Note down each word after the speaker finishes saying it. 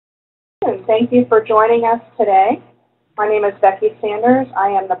And thank you for joining us today. My name is Becky Sanders. I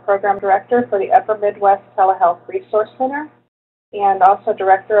am the Program Director for the Upper Midwest Telehealth Resource Center and also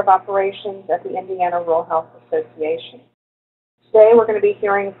Director of Operations at the Indiana Rural Health Association. Today we're going to be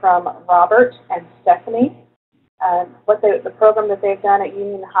hearing from Robert and Stephanie, the program that they've done at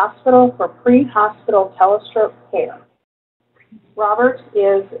Union Hospital for pre-hospital telestroke care. Robert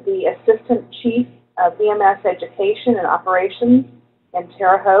is the Assistant Chief of EMS Education and Operations in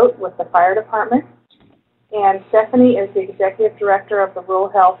Terre, Haute with the Fire Department, and Stephanie is the Executive Director of the Rural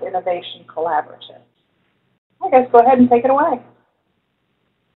Health Innovation Collaborative. I guess go ahead and take it away.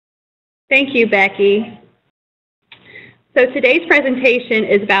 Thank you, Becky. So today's presentation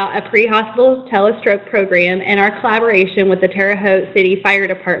is about a pre-hospital telestroke program and our collaboration with the Terre Haute City Fire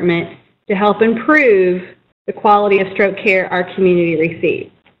Department to help improve the quality of stroke care our community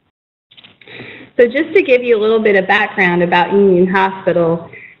receives. So just to give you a little bit of background about Union Hospital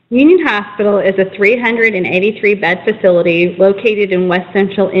is a 383-bed facility located in west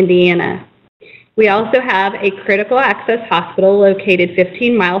central Indiana. We also have a critical access hospital located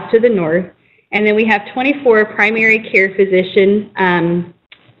 15 miles to the north, and then we have 24 primary care physician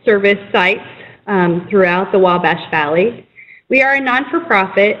service sites throughout the Wabash Valley. We are a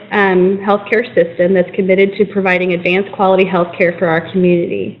non-for-profit healthcare system that's committed to providing advanced quality healthcare for our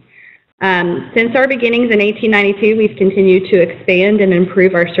community. Since our beginnings in 1892, we've continued to expand and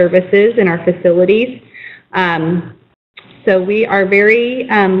improve our services and our facilities. So we are very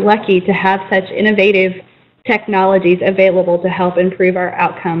lucky to have such innovative technologies available to help improve our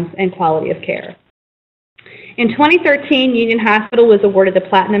outcomes and quality of care. In 2013, Union Hospital was awarded the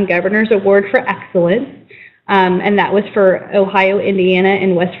Platinum Governor's Award for Excellence, and that was for Ohio, Indiana,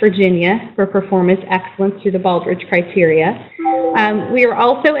 and West Virginia for performance excellence through the Baldrige criteria. We are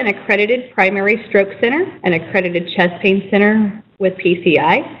also an accredited primary stroke center, an accredited chest pain center with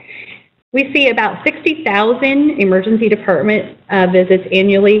PCI. We see about 60,000 emergency department visits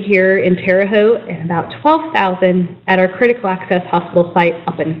annually here in Terre Haute and about 12,000 at our critical access hospital site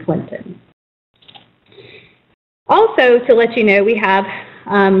up in Clinton. Also, to let you know, we have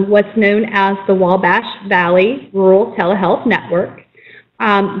what's known as the Wabash Valley Rural Telehealth Network.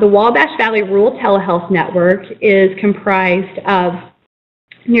 The Wabash Valley Rural Telehealth Network is comprised of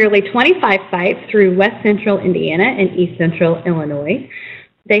nearly 25 sites through west central Indiana and east central Illinois.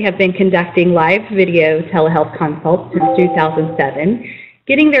 They have been conducting live video telehealth consults since 2007,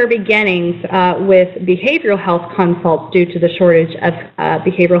 getting their beginnings with behavioral health consults due to the shortage of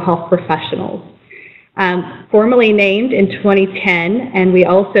behavioral health professionals. Formally named in 2010, and we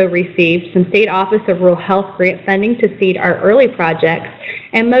also received some State Office of Rural Health grant funding to seed our early projects,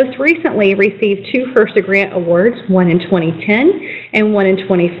 and most recently received 2 HRSA grant awards, one in 2010 and one in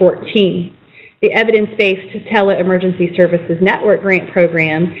 2014. The Evidence-Based Tele-Emergency Services Network Grant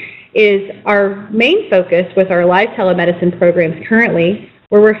Program is our main focus with our live telemedicine programs currently,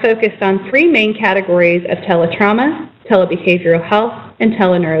 where we're focused on 3 main categories of teletrauma, telebehavioral health, and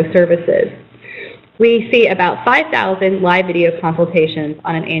teleneuroservices. We see about 5,000 live video consultations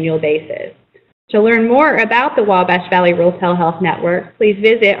on an annual basis. To learn more about the Wabash Valley Rural Telehealth Network, please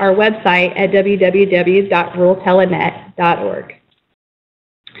visit our website at www.ruraltelenet.org.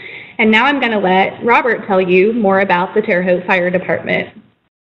 And now I'm going to let Robert tell you more about the Terre Haute Fire Department.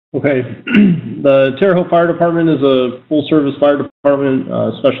 Okay. The Terre Haute Fire Department is a full-service fire department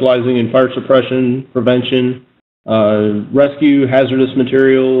specializing in fire suppression, prevention, rescue, hazardous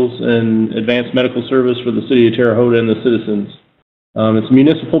materials, and advanced medical service for the city of Terre Haute and the citizens. It's a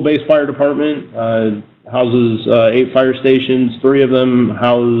municipal-based fire department, houses 8 fire stations. 3 of them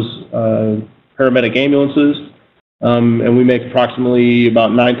house paramedic ambulances. And we make approximately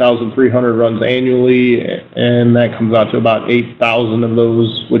about 9,300 runs annually, and that comes out to about 8,000 of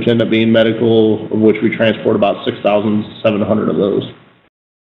those, which end up being medical, of which we transport about 6,700 of those.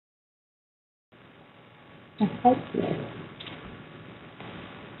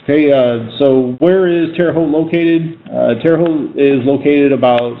 Okay, so where is Terre Haute located? Terre Haute is located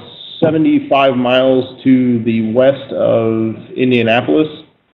about 75 miles to the west of Indianapolis.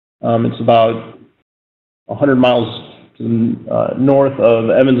 It's about 100 miles to the north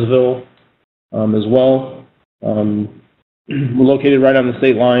of Evansville as well. We're located right on the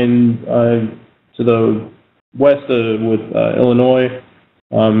state line to the west with Illinois.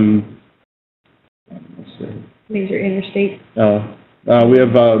 Let's see. Major interstate. We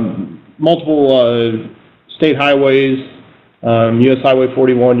have multiple state highways, U.S. Highway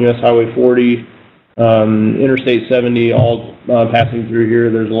 41, U.S. Highway 40, Interstate 70, all passing through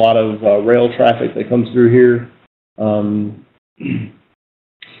here. There's a lot of rail traffic that comes through here. So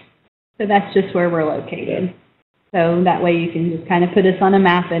that's just where we're located. So that way you can just kind of put us on a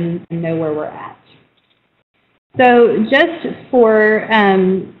map and know where we're at. So just for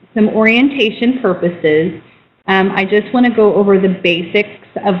some orientation purposes, I just want to go over the basics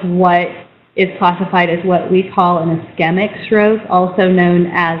of what is classified as what we call an ischemic stroke, also known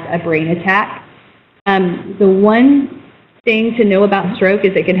as a brain attack. The one thing to know about stroke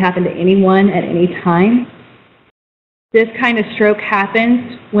is it can happen to anyone at any time. This kind of stroke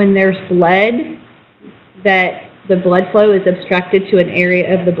happens when there's blood, that the blood flow is obstructed to an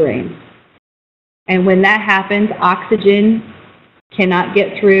area of the brain. And when that happens, oxygen cannot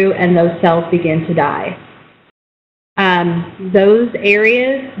get through and those cells begin to die. Those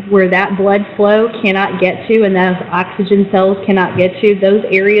areas where that blood flow cannot get to and those oxygen cells cannot get to, those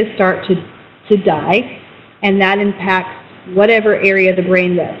areas start to die, and that impacts whatever area of the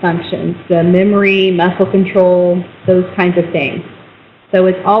brain that functions, the memory, muscle control, those kinds of things. So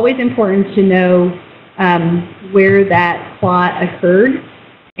it's always important to know where that clot occurred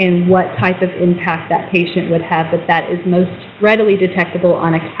and what type of impact that patient would have, but that is most readily detectable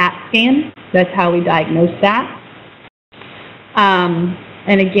on a CAT scan. That's how we diagnose that.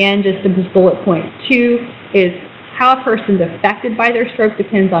 And again, just the bullet point 2 is how a person's affected by their stroke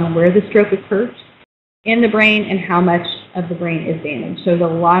depends on where the stroke occurs in the brain and how much of the brain is damaged. So the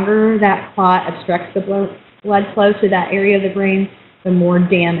longer that clot obstructs the blood flow to that area of the brain, the more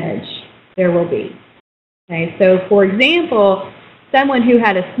damage there will be. Okay, so for example, someone who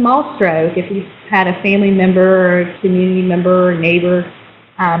had a small stroke, if you had a family member or community member or neighbor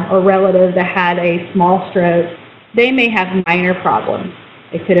or relative that had a small stroke, they may have minor problems.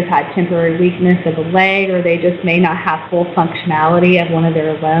 They could have had temporary weakness of a leg, or they just may not have full functionality of one of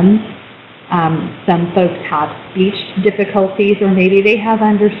their limbs. Some folks have speech difficulties, or maybe they have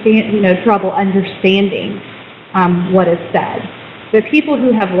trouble understanding what is said. But people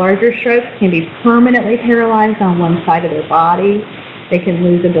who have larger strokes can be permanently paralyzed on one side of their body. They can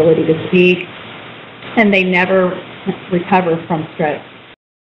lose ability to speak, and they never recover from stroke.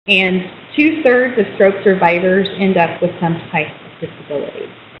 And 2/3 of stroke survivors end up with some type of disability.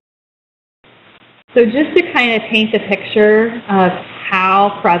 So just to kind of paint the picture of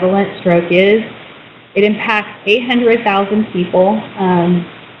how prevalent stroke is, it impacts 800,000 people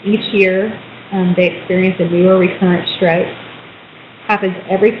each year. They experience a new or recurrent stroke. Happens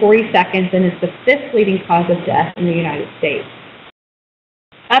every 40 seconds and is the 5th leading cause of death in the United States.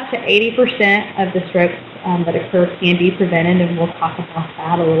 Up to 80% of the strokes that occur can be prevented, and we'll talk about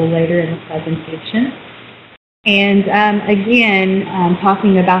that a little later in the presentation. And again,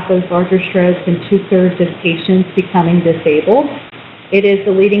 talking about those larger strokes and 2/3 of patients becoming disabled, it is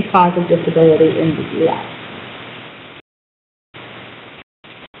the leading cause of disability in the U.S.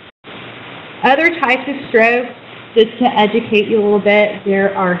 Other types of strokes, just to educate you a little bit,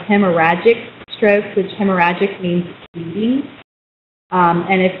 there are hemorrhagic strokes, which hemorrhagic means bleeding.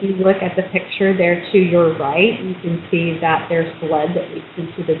 And if you look at the picture there to your right, you can see that there's blood that leaks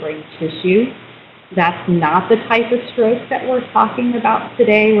into the brain tissue. That's not the type of stroke that we're talking about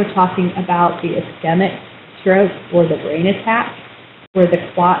today. We're talking about the ischemic stroke or the brain attack, where the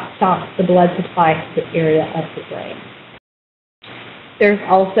clot stops the blood supply to the area of the brain. There's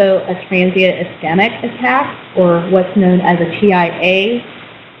also a transient ischemic attack, or what's known as a TIA.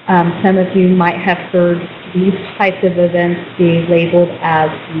 Some of you might have heard these types of events be labeled as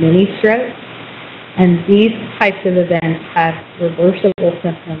mini strokes, and these types of events have reversible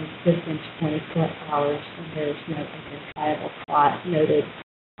symptoms within 24 hours, and there's no identifiable clot noted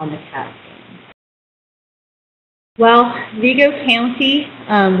on the CAT scan. Well, Vigo County,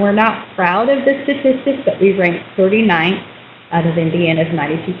 we're not proud of this statistic, but we ranked 39th out of Indiana's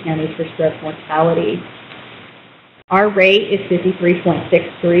 92 counties for stroke mortality. Our rate is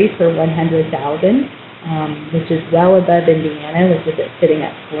 53.63 per 100,000, which is well above Indiana, which is sitting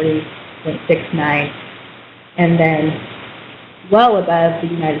at 40.69, and then well above the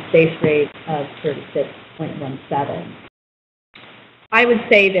United States rate of 36.17. I would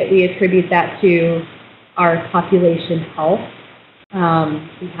say that we attribute that to our population health.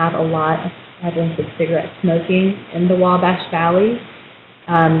 We have a lot of prevalence of cigarette smoking in the Wabash Valley.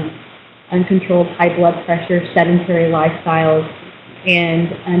 Uncontrolled high blood pressure, sedentary lifestyles,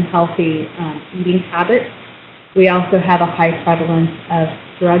 and unhealthy eating habits. We also have a high prevalence of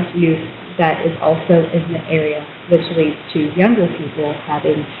drug use that is also in the area, which leads to younger people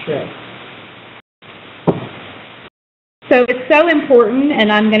having stroke. So it's so important,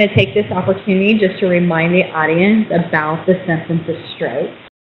 and I'm going to take this opportunity just to remind the audience about the symptoms of stroke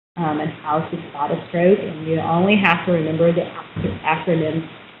and how to spot a stroke, and you only have to remember the acronym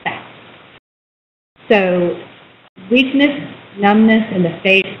FAST. So weakness, numbness in the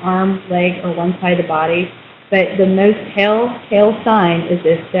face, arm, leg, or one side of the body, But the most telltale sign is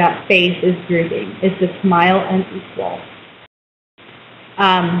if that face is drooping, is the smile unequal.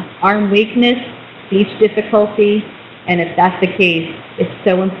 Arm weakness, speech difficulty, and if that's the case, it's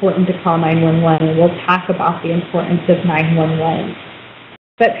so important to call 911, and we'll talk about the importance of 911.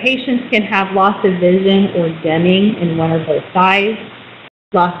 But patients can have loss of vision or dimming in one or both eyes,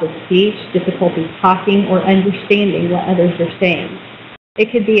 loss of speech, difficulty talking or understanding what others are saying.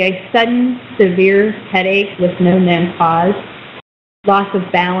 It could be a sudden, severe headache with no known cause, loss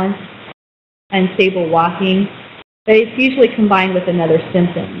of balance, unstable walking, but it's usually combined with another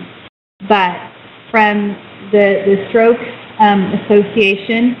symptom. But from the Stroke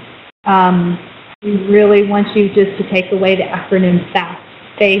Association, we really want you just to take away the acronym FAST,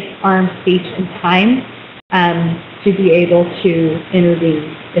 face, arm, speech, and time, to be able to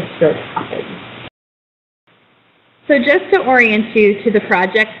intervene if stroke happens. So just to orient you to the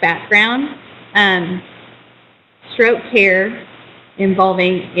project background, stroke care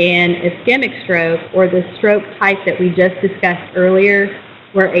involving an ischemic stroke, or the stroke type that we just discussed earlier,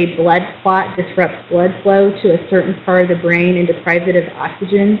 where a blood clot disrupts blood flow to a certain part of the brain and deprives it of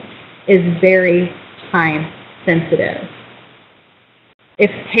oxygen, is very time sensitive.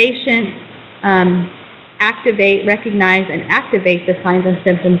 If patients recognize and activate the signs and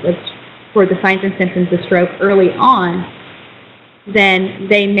symptoms of stroke early on, then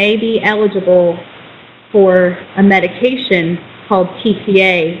they may be eligible for a medication called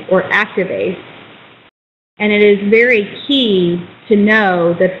TPA or Activate. And it is very key to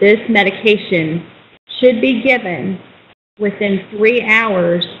know that this medication should be given within 3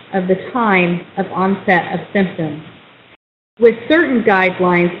 hours of the time of onset of symptoms, with certain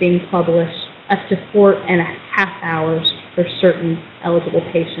guidelines being published up to 4.5 hours for certain eligible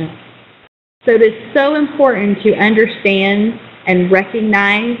patients. So it is so important to understand and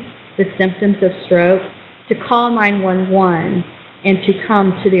recognize the symptoms of stroke, to call 911, and to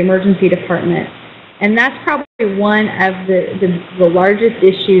come to the emergency department. And that's probably one of the largest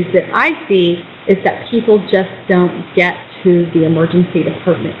issues that I see, is that people just don't get to the emergency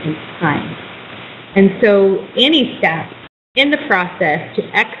department in time. And so any step in the process to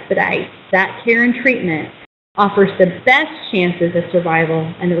expedite that care and treatment offers the best chances of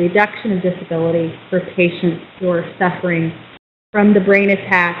survival and the reduction of disability for patients who are suffering from the brain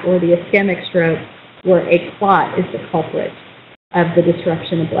attack or the ischemic stroke, where a clot is the culprit of the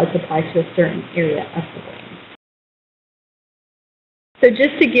disruption of blood supply to a certain area of the brain. So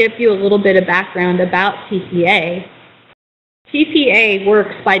just to give you a little bit of background about TPA, TPA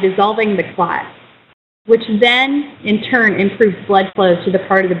works by dissolving the clot, which then in turn improves blood flow to the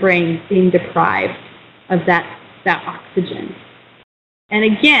part of the brain being deprived of that oxygen. And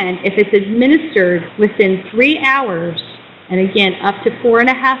again, if it's administered within 3 hours, and again up to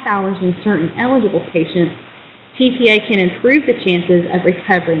 4.5 hours in certain eligible patients, TPA can improve the chances of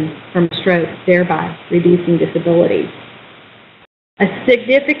recovering from stroke, thereby reducing disability. A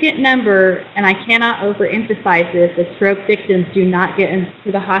significant number, and I cannot overemphasize this, of stroke victims do not get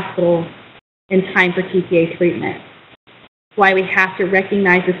into the hospital in time for TPA treatment. That's why we have to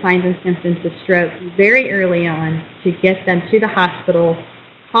recognize the signs and symptoms of stroke very early on to get them to the hospital,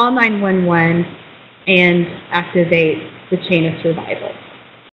 call 911, and activate the chain of survival.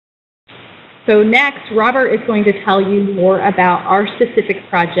 So next, Robert is going to tell you more about our specific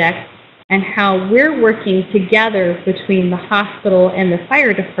project and how we're working together between the hospital and the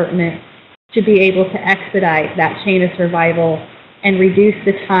fire department to be able to expedite that chain of survival and reduce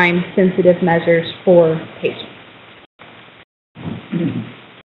the time-sensitive measures for patients.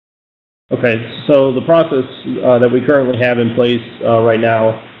 Okay, so the process that we currently have in place right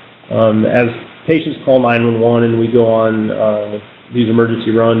now, as patients call 911 and we go on these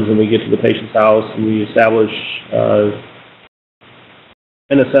emergency runs and we get to the patient's house and we establish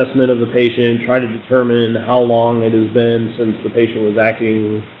an assessment of the patient, try to determine how long it has been since the patient was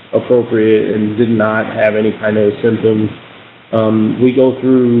acting appropriate and did not have any kind of symptoms. We go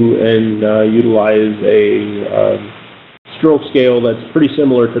through and utilize a stroke scale that's pretty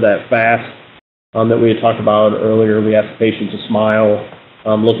similar to that FAST that we had talked about earlier. We ask the patient to smile,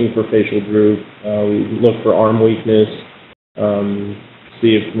 looking for facial droop. We look for arm weakness,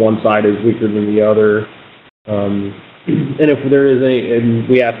 see if one side is weaker than the other. And if there is any, and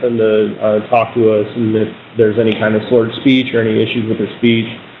we ask them to talk to us, and if there's any kind of slurred speech or any issues with their speech,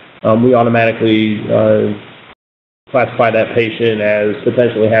 we automatically classify that patient as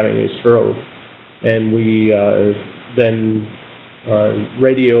potentially having a stroke. And we then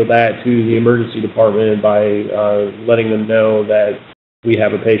radio that to the emergency department by letting them know that we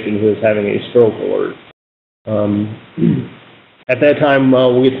have a patient who is having a stroke alert. At that time,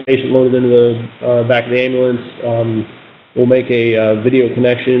 we'll get the patient loaded into the back of the ambulance. We'll make a video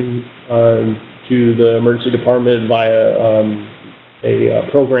connection to the emergency department via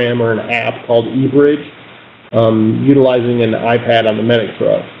a program or an app called eBridge, utilizing an iPad on the medic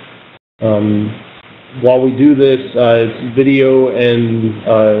truck. While we do this, it's video and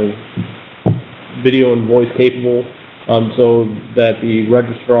voice capable, so that the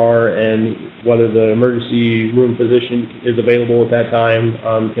registrar and whether the emergency room physician is available at that time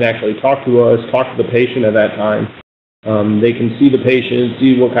can actually talk to us, talk to the patient at that time. They can see the patient,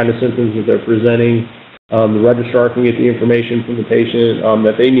 see what kind of symptoms that they're presenting. The registrar can get the information from the patient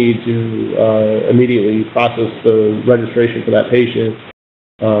that they need to immediately process the registration for that patient.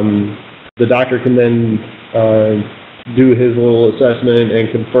 The doctor can then do his little assessment and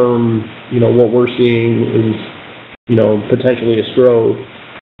confirm, what we're seeing is, potentially a stroke.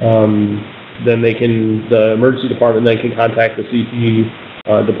 Then the emergency department then can contact the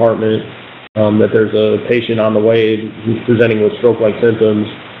CT department that there's a patient on the way who's presenting with stroke-like symptoms.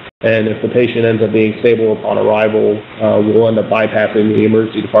 And if the patient ends up being stable upon arrival, we'll end up bypassing the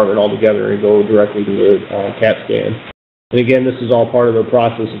emergency department altogether and go directly to the CAT scan. And again, this is all part of the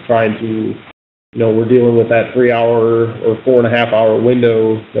process of trying to, we're dealing with that 3-hour or 4.5-hour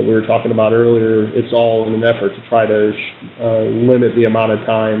window that we were talking about earlier. It's all in an effort to try to limit the amount of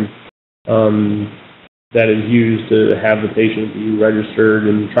time that is used to have the patient be registered,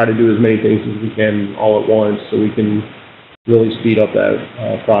 and try to do as many things as we can all at once so we can really speed up that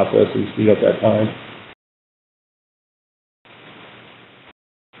process and speed up that time.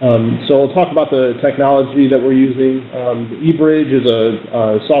 So I'll talk about the technology that we're using. eBridge is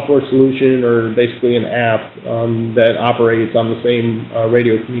a software solution, or basically an app that operates on the same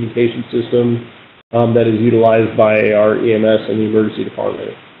radio communication system that is utilized by our EMS and the emergency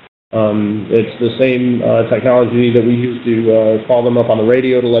department. It's the same technology that we use to call them up on the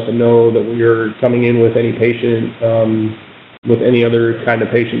radio to let them know that we are coming in with any patient, with any other kind of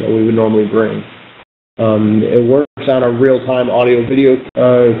patient that we would normally bring. It works on a real-time audio-video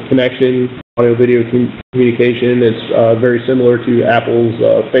connection, audio-video communication. It's very similar to Apple's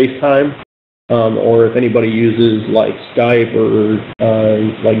FaceTime, or if anybody uses like Skype or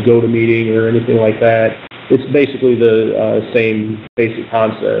like GoToMeeting or anything like that. It's basically the same basic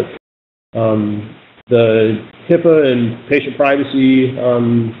concept. The HIPAA and patient privacy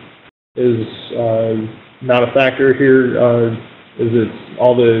is not a factor here. It's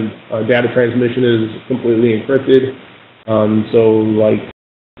all the data transmission is completely encrypted.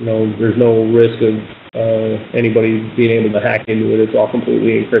 There's no risk of anybody being able to hack into it. It's all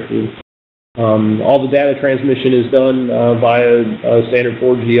completely encrypted. All the data transmission is done via a standard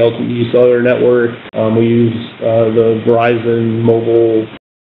 4G LTE cellular network. We use the Verizon mobile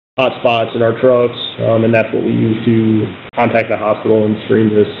hotspots in our trucks, and that's what we use to contact the hospital and stream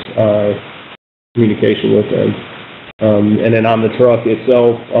this communication with them. And then on the truck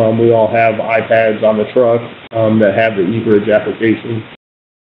itself, we all have iPads on the truck that have the eBridge application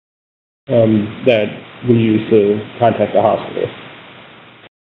that we use to contact the hospital.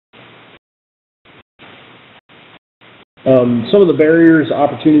 Some of the barriers,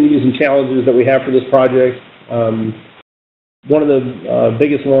 opportunities, and challenges that we have for this project. One of the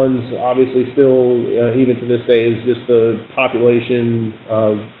biggest ones, obviously still, even to this day, is just the population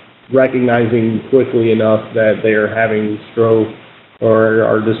recognizing quickly enough that they are having stroke or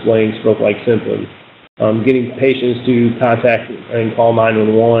are displaying stroke-like symptoms. Getting patients to contact and call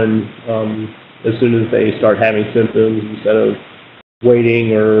 911 as soon as they start having symptoms, instead of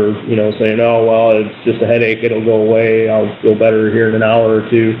waiting or saying, oh well, it's just a headache, it'll go away, I'll feel better here in an hour or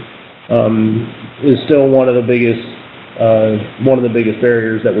two, is still one of the biggest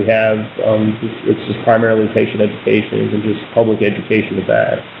barriers that we have. It's just primarily patient education and just public education of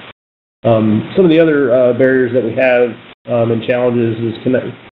that. Some of the other barriers that we have and challenges is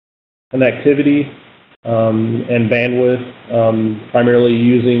connectivity and bandwidth. Primarily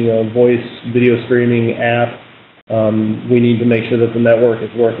using a voice video streaming app. We need to make sure that the network is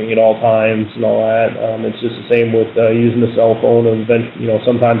working at all times and all that. It's just the same with using the cell phone. And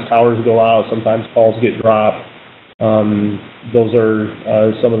sometimes towers go out, sometimes calls get dropped. Those are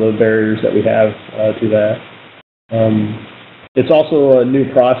some of the barriers that we have to that. It's also a new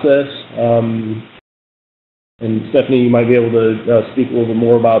process, and Stephanie, you might be able to speak a little bit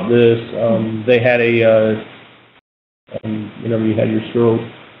more about this. They had you had your stroke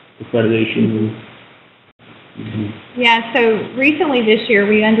accreditation. Yeah, so recently this year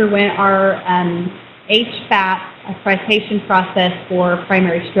we underwent our HFAP accreditation process for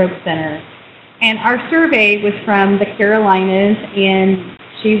Primary Stroke Center. And our survey was from the Carolinas, and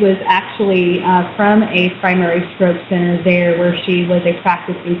She was actually from a primary stroke center there where she was a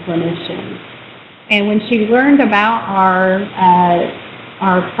practicing clinician. And when she learned about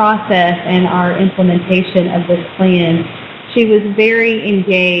our process and our implementation of this plan, she was very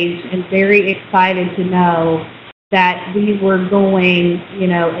engaged and very excited to know that we were going,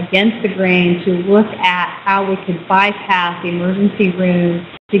 against the grain to look at how we could bypass the emergency room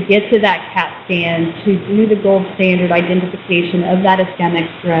to get to that CAT scan, to do the gold standard identification of that ischemic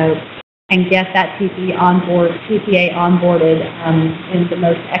stroke, and get that TPA onboarded in the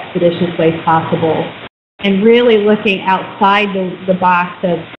most expeditious way possible. And really looking outside the box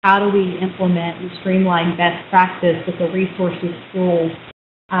of how do we implement and streamline best practice with the resources, tools,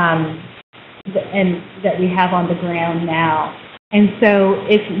 and that we have on the ground now. And so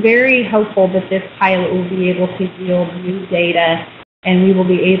it's very hopeful that this pilot will be able to yield new data, and we will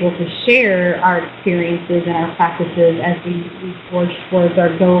be able to share our experiences and our practices as we forge towards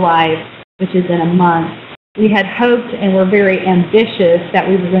our go live, which is in a month. We had hoped and were very ambitious that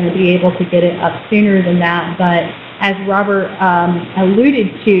we were going to be able to get it up sooner than that, but as Robert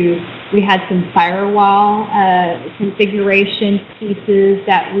alluded to, we had some firewall configuration pieces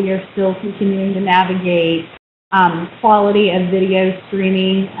that we are still continuing to navigate, quality of video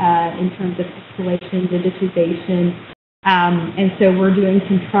streaming in terms of pixelation, digitization, and so we're doing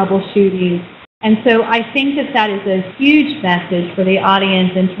some troubleshooting. And so I think that is a huge message for the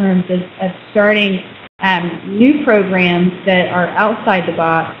audience in terms of starting new programs that are outside the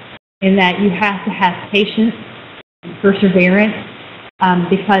box, in that you have to have patience and perseverance,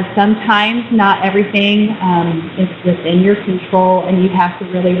 because sometimes not everything is within your control, and you have to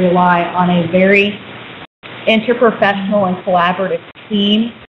really rely on a very interprofessional and collaborative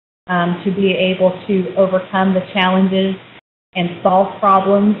team to be able to overcome the challenges and solve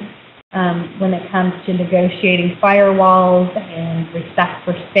problems when it comes to negotiating firewalls and respect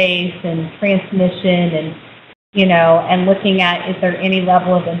for space and transmission, and and looking at, is there any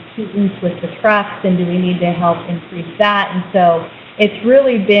level of impedance with the trucks, and do we need to help increase that? And so it's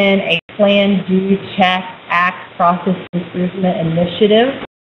really been a plan, do, check, act, process improvement initiative,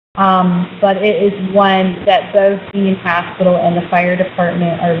 but it is one that both Union Hospital and the fire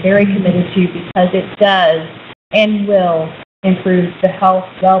department are very committed to, because it does and will improve the health,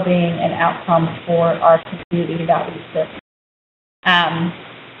 well-being, and outcomes for our community that we serve.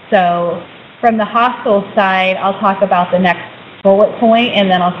 So from the hospital side, I'll talk about the next bullet point, and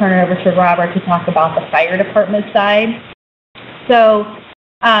then I'll turn it over to Robert to talk about the fire department side. So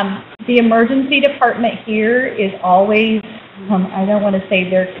the emergency department here is always, I don't want to say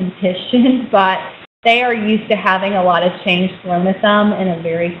they're conditioned, but they are used to having a lot of change thrown at them in a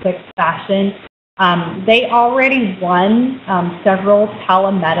very quick fashion. They already run several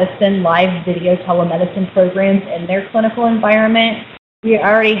telemedicine, live video telemedicine programs in their clinical environment. We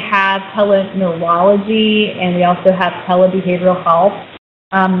already have teleneurology, and we also have telebehavioral health.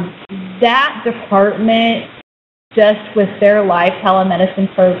 That department, just with their live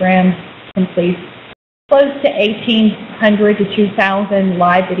telemedicine programs, completes close to 1,800 to 2,000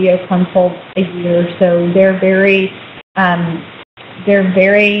 live video consults a year. So they're very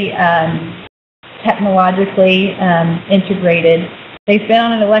technologically integrated. They've been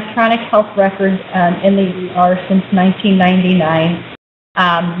on an electronic health record in the ER since 1999.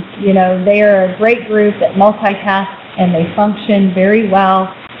 They are a great group that multitask, and they function very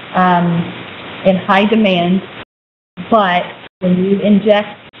well in high demand. But when you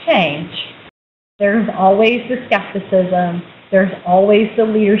inject change, there's always the skepticism. There's always the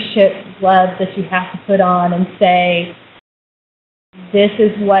leadership gloves that you have to put on and say, this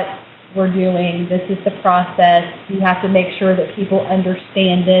is what we're doing, this is the process. You have to make sure that people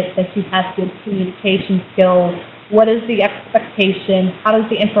understand it, that you have good communication skills. What is the expectation? How does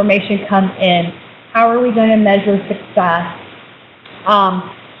the information come in? How are we going to measure success?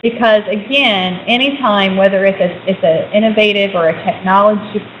 Because again, anytime, whether it's an innovative or a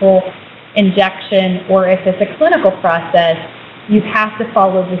technological injection, or if it's a clinical process, you have to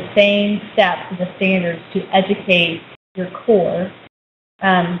follow the same steps and the standards to educate your core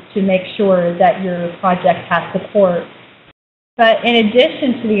to make sure that your project has support. But in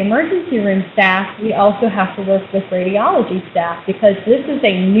addition to the emergency room staff, we also have to work with radiology staff, because this is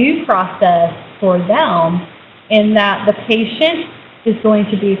a new process for them, in that the patient is going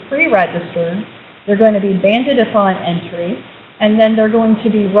to be pre-registered, they're going to be banded upon entry, and then they're going to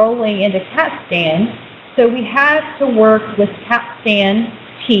be rolling into CAT scan. So we have to work with CAT scan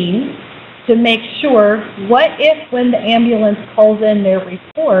teams to make sure, what if when the ambulance calls in their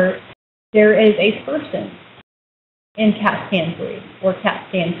report, there is a person in CAT scan 3 or CAT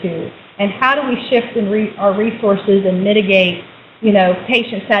scan 2? And how do we shift our resources and mitigate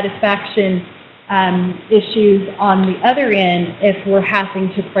patient satisfaction issues on the other end if we're having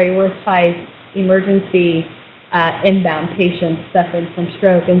to prioritize emergency inbound patients suffering from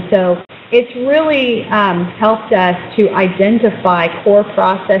stroke. And so it's really helped us to identify core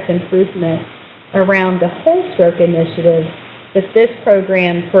process improvement around the whole stroke initiative. But this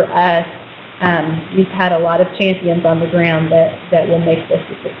program for us, we've had a lot of champions on the ground that will make this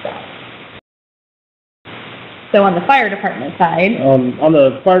a success. So on the fire department side? On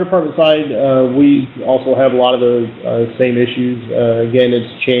the fire department side, we also have a lot of the same issues. Again,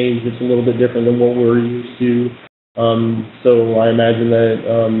 it's changed. It's a little bit different than what we're used to. So I imagine that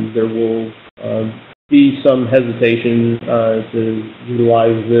there will be some hesitation to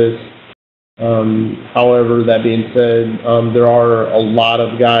utilize this. However, that being said, there are a lot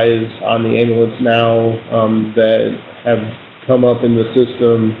of guys on the ambulance now that have come up in the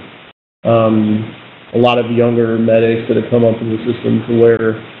system. A lot of younger medics that have come up in the system to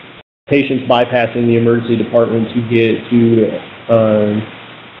where patients bypassing the emergency department to get to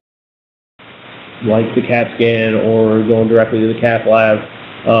like the CAT scan or going directly to the cath lab.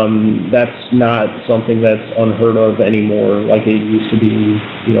 That's not something that's unheard of anymore like it used to be,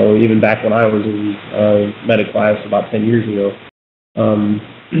 even back when I was in medic class about 10 years ago.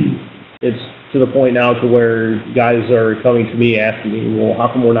 It's to the point now to where guys are coming to me asking me, well,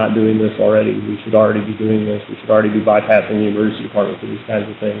 how come we're not doing this already? We should already be doing this. We should already be bypassing the emergency department for these kinds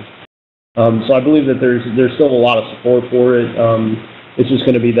of things. So I believe that there's still a lot of support for it. It's just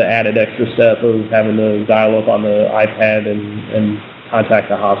going to be the added extra step of having to dial up on the iPad and contact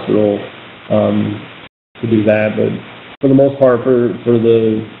the hospital to do that. But for the most part, for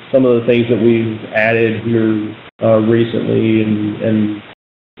some of the things that we've added here recently and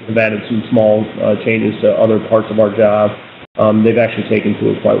have added some small changes to other parts of our job, they've actually taken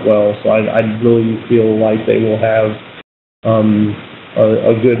to it quite well. So I really feel like they will have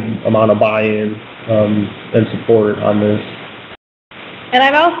a good amount of buy-in and support on this. And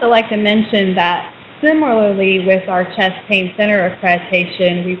I'd also like to mention that similarly with our chest pain center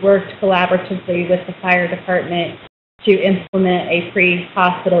accreditation, we worked collaboratively with the fire department to implement a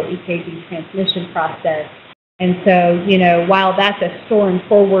pre-hospital EKG transmission process. And so, while that's a storm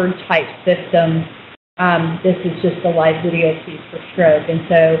forward type system, this is just a live video feed for stroke. And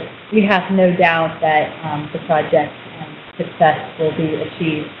so we have no doubt that the project success will be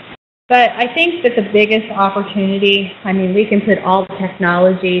achieved. But I think that the biggest opportunity, we can put all the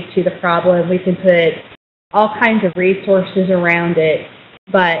technology to the problem, we can put all kinds of resources around it,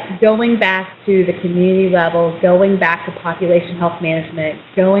 but going back to the community level, going back to population health management,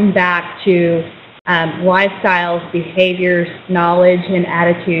 going back to lifestyles, behaviors, knowledge, and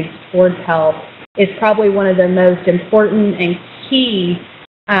attitudes towards health is probably one of the most important and key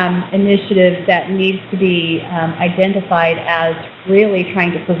initiatives that needs to be identified as really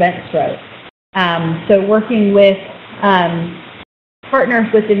trying to prevent stroke. So working with partners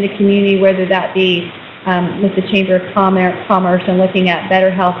within the community, whether that be with the Chamber of Commerce and looking at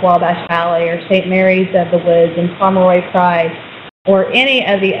Better Health Wabash Valley or St. Mary's of the Woods and Pomeroy Pride, or any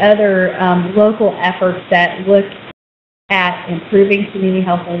of the other local efforts that look at improving community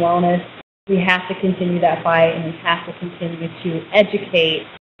health and wellness, we have to continue that fight, and we have to continue to educate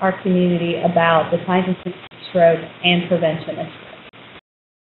our community about the signs and symptoms of stroke and prevention of stroke.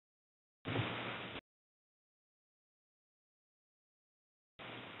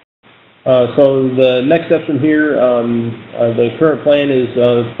 So the next steps from here, the current plan is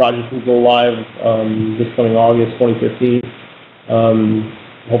the project will go live this coming August 2015.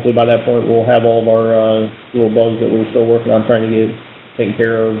 Hopefully by that point we'll have all of our little bugs that we're still working on trying to get taken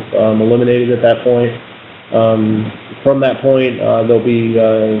care of eliminated at that point. From that point, there'll be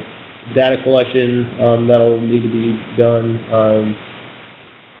data collection that'll need to be done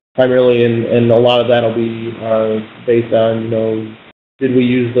primarily, and a lot of that will be based on, did we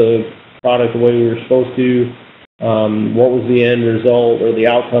use the product the way we were supposed to? What was the end result or the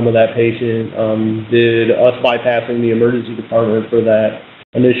outcome of that patient? Did us bypassing the emergency department for that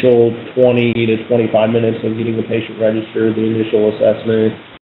initial 20 to 25 minutes of getting the patient registered, the initial assessment,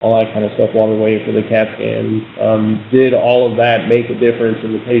 all that kind of stuff while they're waiting for the CAT scan, did all of that make a difference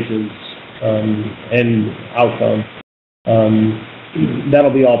in the patient's end outcome?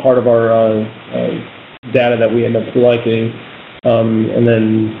 That'll be all part of our data that we end up collecting, and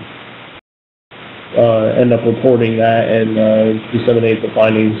then end up reporting that and disseminate the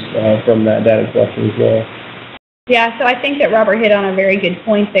findings from that data collection as well. Yeah, so I think that Robert hit on a very good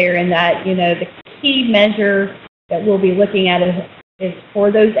point there in that, the key measure that we'll be looking at is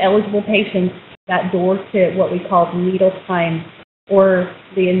for those eligible patients, that door to what we call needle time or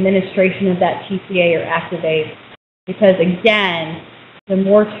the administration of that TCA or Activate. Because again, the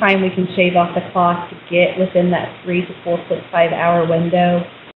more time we can shave off the clock to get within that 3 to 4.5 hour window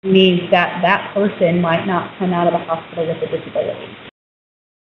means that that person might not come out of the hospital with a disability.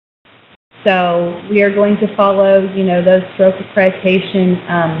 So we are going to follow, those stroke accreditation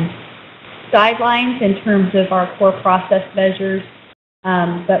guidelines in terms of our core process measures,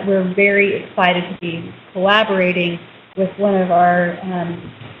 but we're very excited to be collaborating with one of our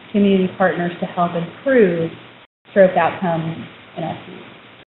community partners to help improve stroke outcomes in our community.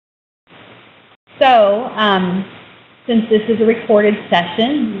 So, since this is a recorded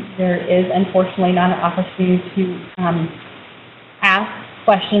session, there is unfortunately not an opportunity to ask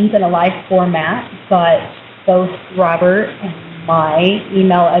questions in a live format, but both Robert and my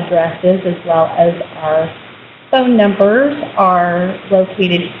email addresses as well as our phone numbers are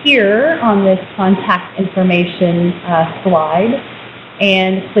located here on this contact information slide.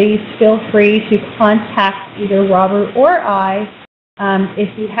 And please feel free to contact either Robert or I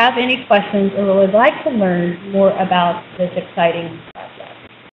if you have any questions or would like to learn more about this exciting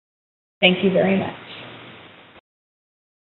project. Thank you very much.